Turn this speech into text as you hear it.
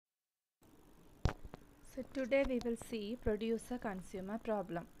So today we will see producer-consumer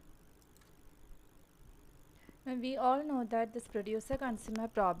problem. Now we all know that this producer-consumer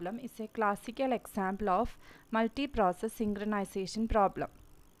problem is a classical example of multi-process synchronization problem.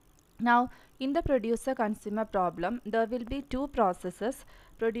 Now in the producer-consumer problem, there will be two processes,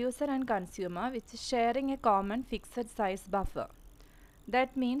 producer and consumer, which is sharing a common fixed size buffer.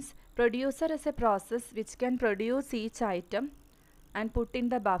 That means producer is a process which can produce each item and put in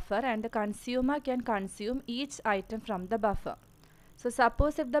the buffer, and the consumer can consume each item from the buffer. So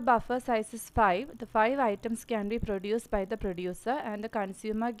suppose if the buffer size is 5, the 5 items can be produced by the producer and the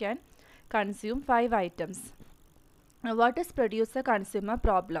consumer can consume 5 items. Now what is producer consumer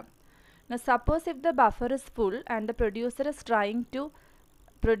problem? Now suppose if the buffer is full and the producer is trying to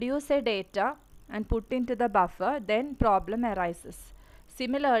produce a data and put into the buffer, then problem arises.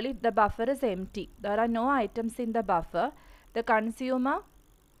 Similarly, if the buffer is empty, there are no items in the buffer, the consumer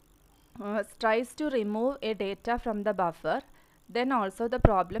tries to remove a data from the buffer, then also the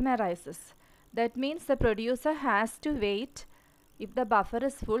problem arises. That means the producer has to wait. If the buffer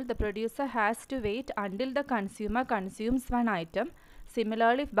is full, the producer has to wait until the consumer consumes one item.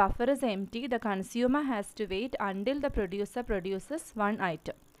 Similarly, if buffer is empty, the consumer has to wait until the producer produces one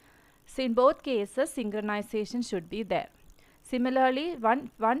item. So in both cases, synchronization should be there. Similarly,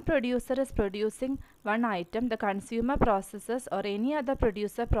 one producer is producing one item, the consumer processes or any other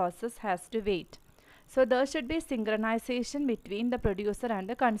producer process has to wait. So there should be synchronization between the producer and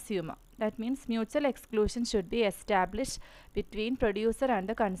the consumer. That means mutual exclusion should be established between producer and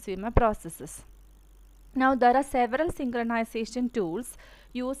the consumer processes. Now there are several synchronization tools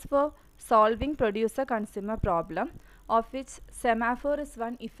used for solving producer-consumer problem, of which semaphore is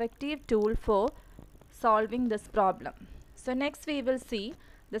one effective tool for solving this problem. So next we will see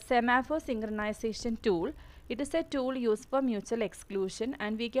the semaphore synchronization tool. It is a tool used for mutual exclusion,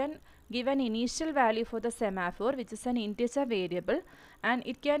 and we can give an initial value for the semaphore, which is an integer variable, and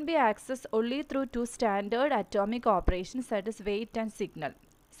it can be accessed only through two standard atomic operations, that is wait and signal.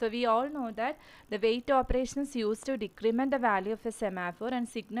 So we all know that the wait operation is used to decrement the value of a semaphore and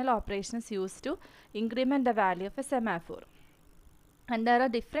signal operation is used to increment the value of a semaphore. And there are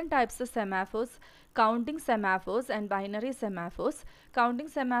different types of semaphores, counting semaphores and binary semaphores. Counting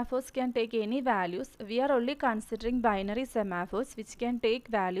semaphores can take any values. We are only considering binary semaphores which can take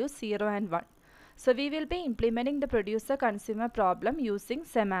values 0 and 1. So we will be implementing the producer-consumer problem using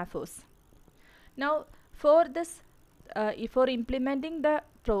semaphores. Now for this, for implementing the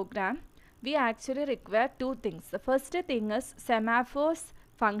program, we actually require two things. The first thing is semaphores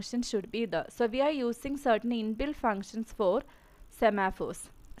function should be there. So we are using certain inbuilt functions for semaphores.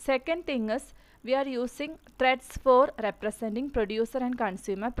 Second thing is we are using threads for representing producer and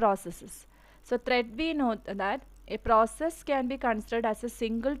consumer processes. So thread, we know that a process can be considered as a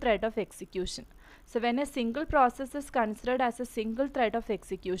single thread of execution. So when a single process is considered as a single thread of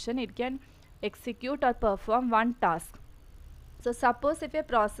execution, it can execute or perform one task. So suppose if a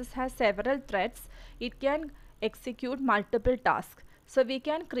process has several threads, it can execute multiple tasks. So we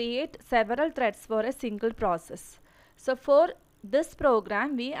can create several threads for a single process. So for this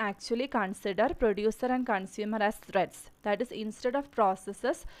program, we actually consider producer and consumer as threads. That is, instead of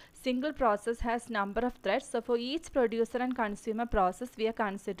processes, single process has number of threads. So for each producer and consumer process, we are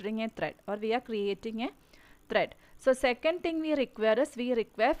considering a thread, or we are creating a thread. So second thing we require is we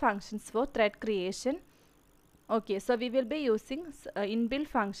require functions for thread creation. Okay, so we will be using inbuilt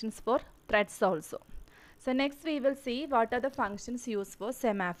functions for threads also. So next we will see what are the functions used for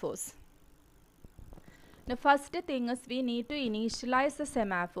semaphores. The first thing is we need to initialize the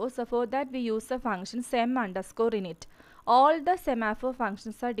semaphore. So for that we use the function sem_init. All the semaphore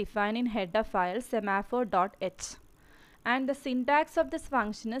functions are defined in header file semaphore.h. And the syntax of this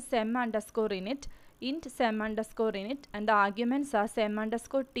function is sem_init, int sem_init, and the arguments are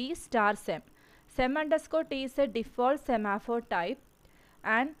sem_t star sem. Sem_t is a default semaphore type,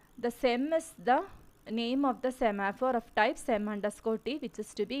 and the sem is the name of the semaphore of type sem_t, which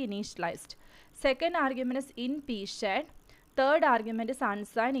is to be initialized. Second argument is in pshed. Third argument is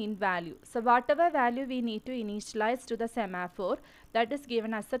unsigned int value. So whatever value we need to initialize to the semaphore, that is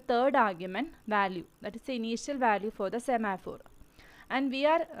given as the third argument value. That is the initial value for the semaphore. And we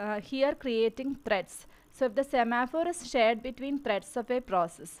are here creating threads. So if the semaphore is shared between threads of a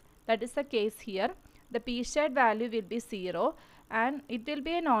process, that is the case here, the pshed value will be 0, and it will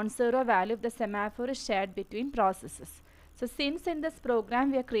be a non-zero value if the semaphore is shared between processes. So since in this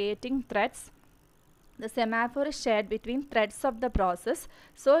program we are creating threads, the semaphore is shared between threads of the process,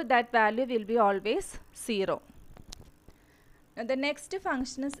 so that value will be always 0. Now the next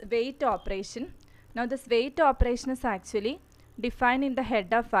function is wait operation. Now this wait operation is actually defined in the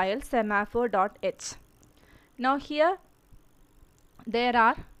header file semaphore.h. Now here there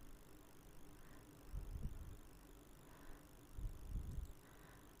are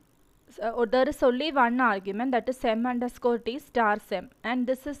there is only one argument, that is sem underscore t star sem, and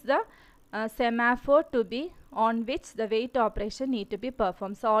this is the semaphore to be on which the wait operation need to be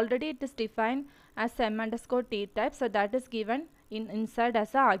performed. So already it is defined as sem underscore t type, so that is given inside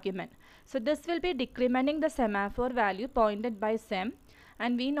as an argument. So this will be decrementing the semaphore value pointed by sem,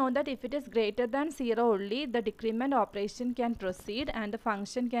 and we know that if it is greater than 0 only, the decrement operation can proceed and the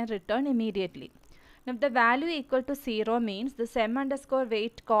function can return immediately. Now, if the value equal to 0 means the sem underscore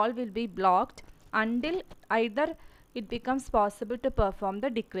wait call will be blocked until either it becomes possible to perform the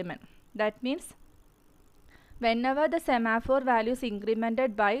decrement. That means whenever the semaphore value is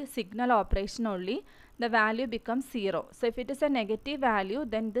incremented by signal operation only, the value becomes 0. So if it is a negative value,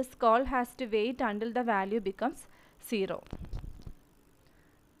 then this call has to wait until the value becomes 0.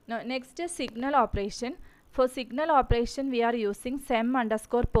 Now next is signal operation. For signal operation we are using sem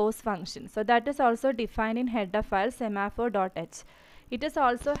underscore pose function. So that is also defined in header file semaphore.h. It is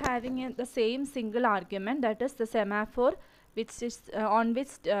also having the same single argument, that is the semaphore which is on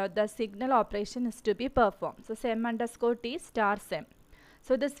which the signal operation is to be performed. So sem underscore t star sem.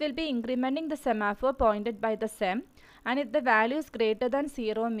 So this will be incrementing the semaphore pointed by the sem, and if the value is greater than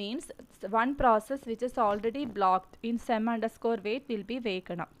 0 means one process which is already blocked in sem underscore wait will be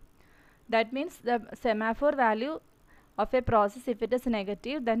waken up. That means the semaphore value of a process, if it is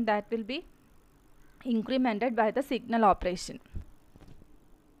negative, then that will be incremented by the signal operation.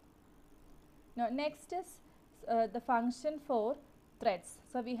 Now next is the function for threads.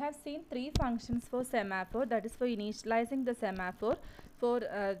 So we have seen three functions for semaphore, that is for initializing the semaphore, for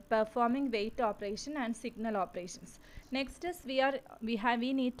performing wait operation and signal operations. Next is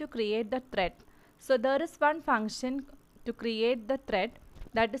we need to create the thread. So there is one function to create the thread,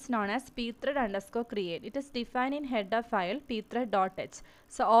 that is known as pthread underscore create. It is defined in header file pthread.h.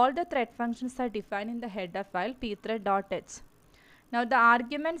 So all the thread functions are defined in the header file pthread.h. Now the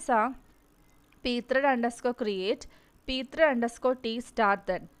arguments are pthread underscore create, pthread underscore t star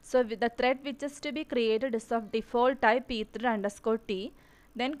thread. So with the thread which is to be created is of default type pthread underscore t,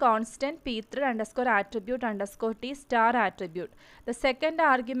 then constant pthread underscore attribute underscore t star attribute. The second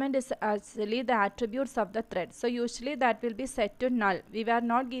argument is actually the attributes of the thread. So usually that will be set to null. We were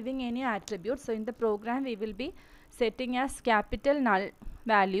not giving any attributes, so in the program we will be setting as capital null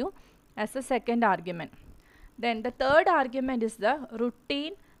value as a second argument. Then the third argument is the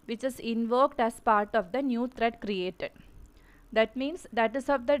routine which is invoked as part of the new thread created. That means that is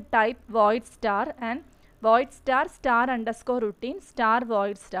of the type void star and void star star underscore routine star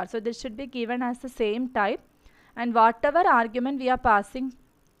void star. So this should be given as the same type, and whatever argument we are passing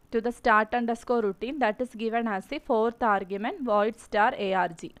to the start underscore routine, that is given as the fourth argument void star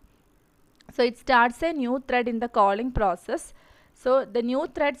arg. So it starts a new thread in the calling process. So the new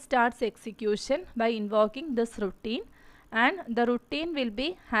thread starts execution by invoking this routine, and the routine will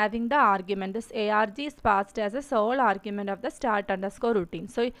be having the argument. This arg is passed as a sole argument of the start underscore routine.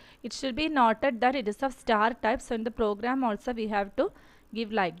 So it should be noted that it is of star type. So in the program also we have to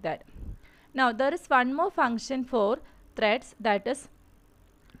give like that. Now there is one more function for threads, that is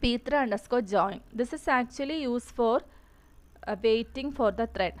pthread underscore join. This is actually used for waiting for the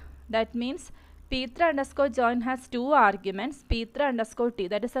thread. That means pthread underscore join has two arguments, pthread underscore t,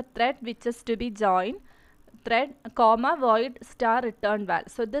 that is a thread which is to be joined, thread comma void star return val.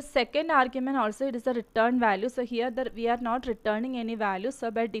 So this second argument also it is a return value. So here we are not returning any value.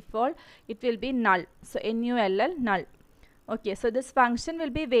 So by default it will be null. So null null. Okay, so this function will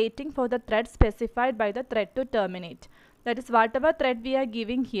be waiting for the thread specified by the thread to terminate. That is whatever thread we are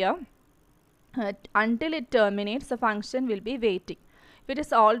giving here, until it terminates the function will be waiting. If it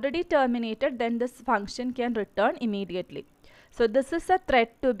is already terminated, then this function can return immediately. So this is a thread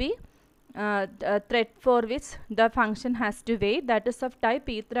to be thread for which the function has to wait, that is of type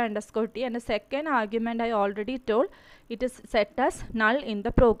pthread underscore t, and the second argument I already told, it is set as null in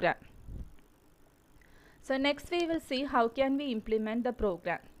the program. So next we will see how can we implement the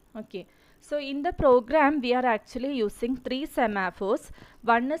program. Okay, so in the program we are actually using three semaphores.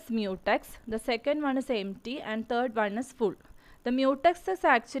 One is mutex, the second one is empty, and third one is full. The mutex is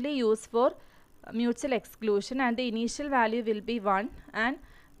actually used for mutual exclusion, and the initial value will be 1, and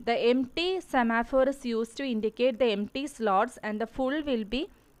the empty semaphore is used to indicate the empty slots, and the full will be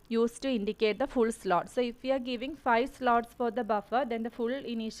used to indicate the full slot. So if we are giving 5 slots for the buffer, then the full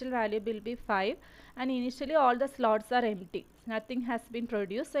initial value will be 5, and initially all the slots are empty. Nothing has been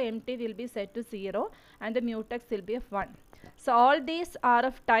produced, so empty will be set to 0 and the mutex will be of 1. So all these are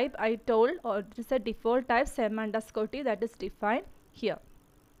of type I told, or it is a default type sem underscore t that is defined here.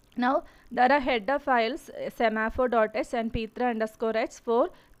 Now there are header files semaphore.h and p3_h for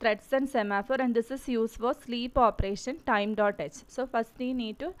threads and semaphore, and this is used for sleep operation time.h. So first we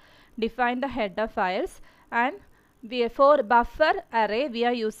need to define the header files, and for buffer array we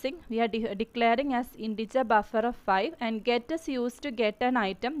are declaring as integer buffer of 5, and get is used to get an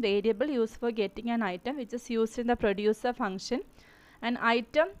item, variable used for getting an item, which is used in the producer function, and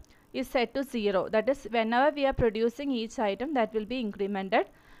item is set to 0. That is, whenever we are producing each item, that will be incremented,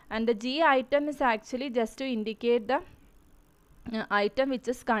 and the g item is actually just to indicate the item which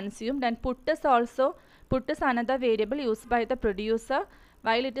is consumed, and put is another variable used by the producer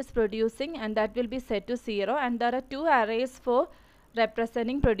while it is producing, and that will be set to 0. And there are two arrays for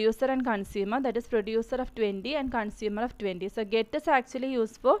representing producer and consumer, that is producer of 20 and consumer of 20. So get is actually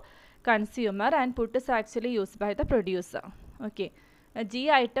used for consumer and put is actually used by the producer. Okay, a g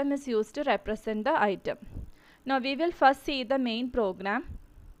item is used to represent the item. Now we will first see the main program.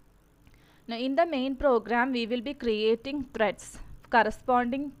 Now in the main program we will be creating threads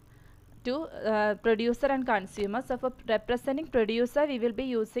corresponding to producer and consumer. So for representing producer we will be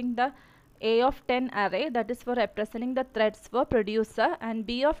using the A of 10 array, that is for representing the threads for producer, and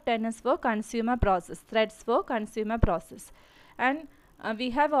B of 10 is for consumer process, threads for consumer process. And we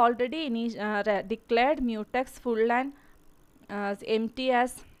have already declared mutex full and empty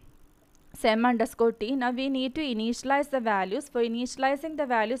as sem_t. Now we need to initialize the values. For initializing the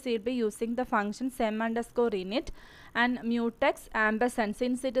values we will be using the function sem_init and mutex ampersand.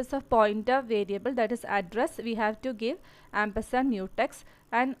 Since it is a pointer variable, that is address, we have to give ampersand mutex,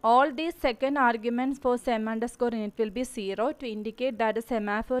 and all these second arguments for sem_init will be 0 to indicate that a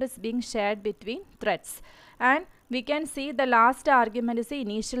semaphore is being shared between threads. And we can see the last argument is the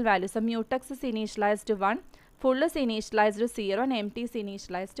initial value. So mutex is initialized to 1, full is initialized to 0, and empty is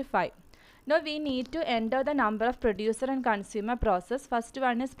initialized to 5. Now we need to enter the number of producer and consumer process. First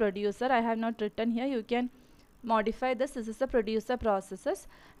one is producer. I have not written here. You can modify this. This is the producer processes,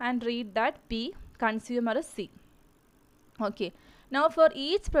 and read that P, consumer is C. Okay. Now for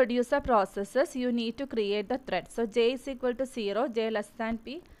each producer processes you need to create the thread. So J is equal to 0, J less than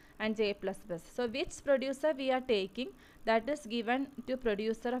P, and J plus plus. So which producer we are taking, that is given to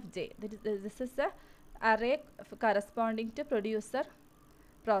producer of J. This is the array corresponding to producer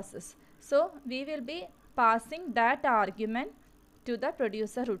process. So we will be passing that argument to the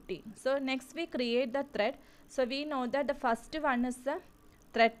producer routine. So next we create the thread. So we know that the first one is the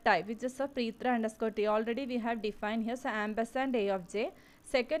thread type, which is a p3_t. Already we have defined here. So ampersand A of j.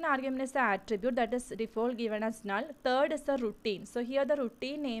 Second argument is the attribute, that is default given as null. Third is the routine. So here the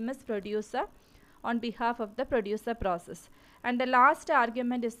routine name is producer on behalf of the producer process. And the last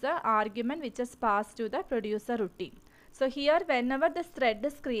argument is the argument which is passed to the producer routine. So here whenever this thread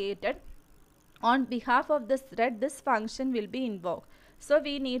is created, on behalf of this thread, this function will be invoked. So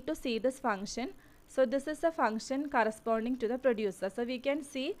we need to see this function. So this is a function corresponding to the producer. So we can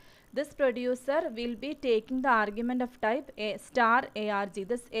see this producer will be taking the argument of type *arg.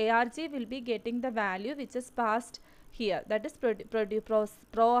 This arg will be getting the value which is passed here, that is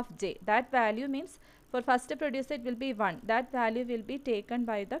pro of j. That value means for first producer it will be 1. That value will be taken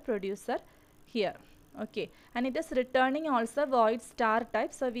by the producer here. Okay, and it is returning also void star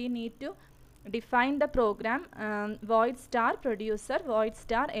type. So we need to define the program void star producer void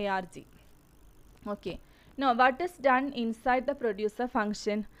star arg. Okay, now what is done inside the producer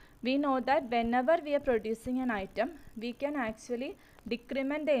function? We know that whenever we are producing an item, we can actually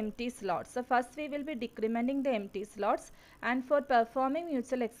decrement the empty slots. So first we will be decrementing the empty slots, and for performing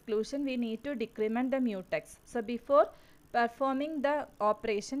mutual exclusion we need to decrement the mutex. So before performing the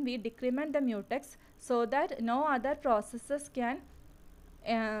operation we decrement the mutex so that no other processes can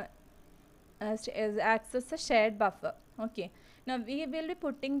access the shared buffer. Okay, now we will be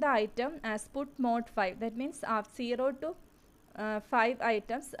putting the item as put mode 5. That means after 0 to 5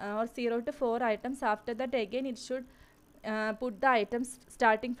 items or 0 to 4 items. After that again it should put the items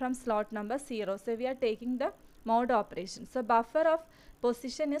starting from slot number 0. So we are taking the mode operation. So buffer of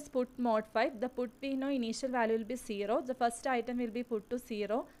position is put mode 5. The put, we know initial value will be 0. The first item will be put to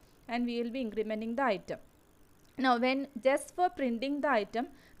 0 and we will be incrementing the item. Now when just for printing the item,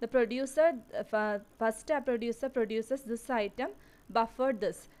 the producer first producer produces this item, buffered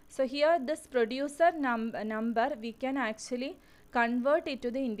this. So here this producer number we can actually convert it to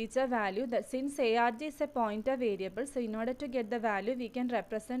the integer value. That since arg is a pointer variable, so in order to get the value we can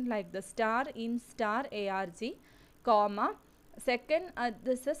represent like the star in star arg, comma, second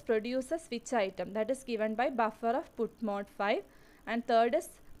this is producer switch item, that is given by buffer of put mode 5, and third is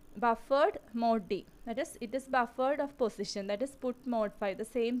buffered mode d, that is it is buffered of position, that is put mode 5, the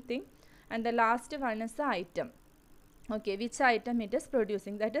same thing, and the last one is the item. Okay, which item it is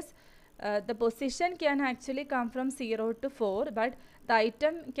producing. That is, the position can actually come from 0 to 4, but the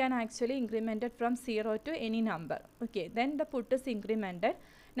item can actually incremented from 0 to any number. Okay, then the put is incremented.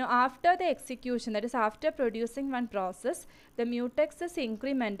 Now after the execution, that is after producing one process, the mutex is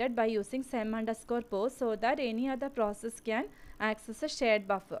incremented by using sem_pose so that any other process can access a shared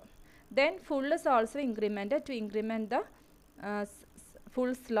buffer. Then full is also incremented to increment the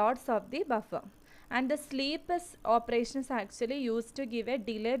full slots of the buffer. And the sleep is operation is actually used to give a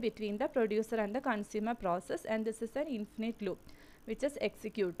delay between the producer and the consumer process, and this is an infinite loop which is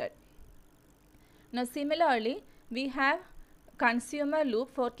executed. Now similarly, we have consumer loop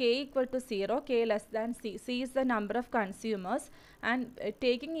for k equal to 0, k less than c. C is the number of consumers, and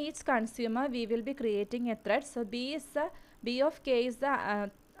taking each consumer we will be creating a thread. So b of k is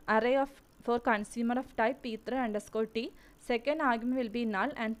the array of for consumer of type p3_t. Second argument will be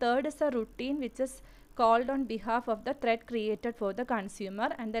null, and third is a routine which is called on behalf of the thread created for the consumer,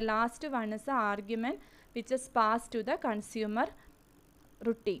 and the last one is the argument which is passed to the consumer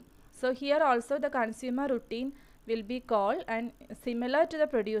routine. So here also the consumer routine will be called, and similar to the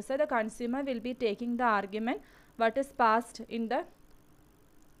producer, the consumer will be taking the argument what is passed in the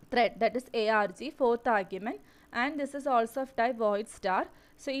thread, that is arg, fourth argument, and this is also of type void star.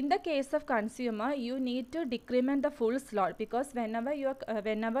 So in the case of consumer, you need to decrement the full slot, because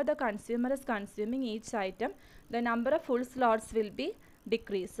whenever the consumer is consuming each item, the number of full slots will be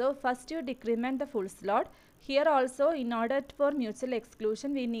decreased. So first you decrement the full slot. Here also, in order for mutual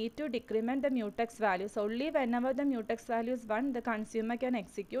exclusion, we need to decrement the mutex values. Only whenever the mutex value is 1, the consumer can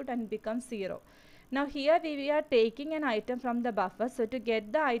execute and become 0. Now here we are taking an item from the buffer. So to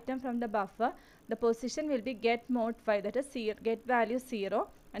get the item from the buffer, the position will be get mode 5, that is get value 0,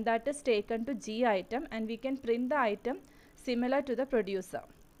 and that is taken to G item, and we can print the item similar to the producer,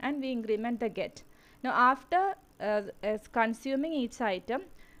 and we increment the get. Now after as consuming each item,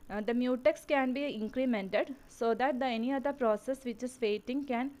 the mutex can be incremented so that the any other process which is waiting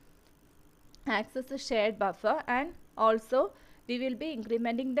can access the shared buffer, and also we will be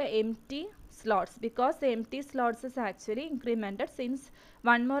incrementing the empty slots, because the empty slots is actually incremented since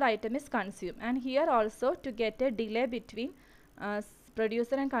one more item is consumed. And here also, to get a delay between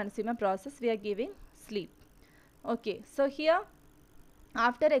producer and consumer process, we are giving sleep. Okay, so here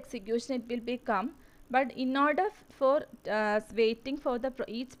after execution it will become, but in order for waiting for the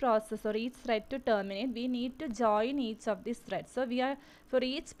each process or each thread to terminate, we need to join each of these threads. So we are, for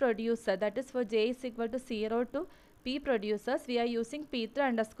each producer, that is for j is equal to 0 to p producers, we are using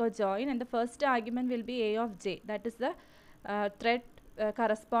p3_join, and the first argument will be a of j, that is the thread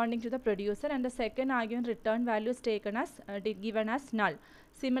corresponding to the producer, and the second argument return value is taken as given as null.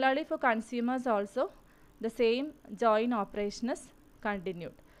 Similarly for consumers also, the same join operation is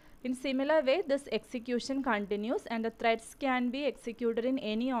continued. In similar way, this execution continues, and the threads can be executed in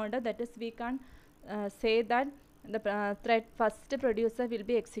any order. That is, we can say that the thread first producer will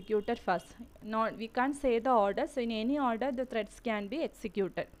be executed first. We can't say the order. So in any order, the threads can be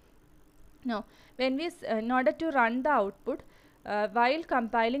executed. Now, when we in order to run the output, while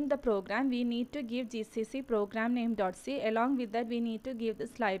compiling the program, we need to give gcc program name.c. Along with that, we need to give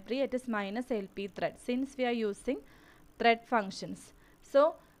this library, it is -lp thread, since we are using thread functions.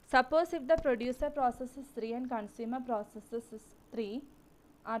 So suppose if the producer process is 3 and consumer processes is 3,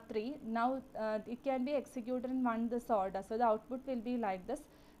 now it can be executed in this order. So the output will be like this.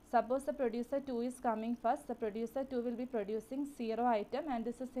 Suppose the producer 2 is coming first, the producer 2 will be producing 0 item, and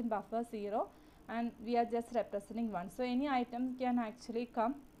this is in buffer 0, and we are just representing 1. So any item can actually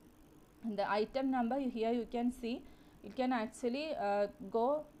come. The item number here you can see, it can actually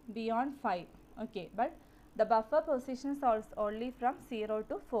go beyond 5. Okay, but the buffer position is also only from 0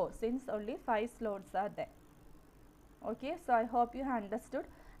 to 4, since only 5 slots are there. Okay, so I hope you have understood,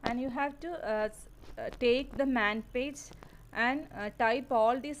 and you have to take the man page and type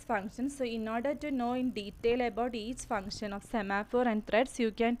all these functions. So in order to know in detail about each function of semaphore and threads,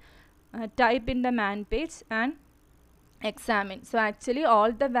 you can type in the man page and examine. So actually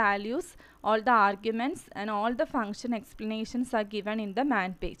all the values, all the arguments, and all the function explanations are given in the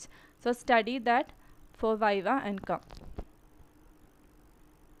man page. So study that for Viva and come.